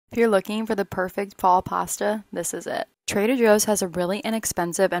If you're looking for the perfect fall pasta, this is it. Trader Joe's has a really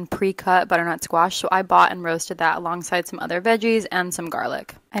inexpensive and pre-cut butternut squash, so I bought and roasted that alongside some other veggies and some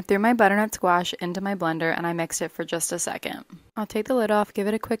garlic. I threw my butternut squash into my blender and I mixed it for just a second. I'll take the lid off, give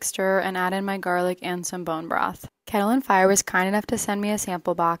it a quick stir, and add in my garlic and some bone broth. Kettle and Fire was kind enough to send me a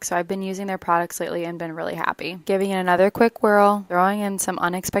sample box, so I've been using their products lately and been really happy. Giving it another quick whirl, throwing in some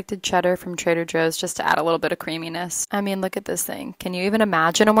unexpected cheddar from Trader Joe's just to add a little bit of creaminess. I mean, look at this thing. Can you even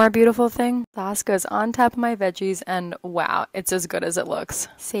imagine a more beautiful thing? Sauce goes on top of my veggies and wow, it's as good as it looks.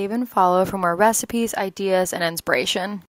 Save and follow for more recipes, ideas, and inspiration.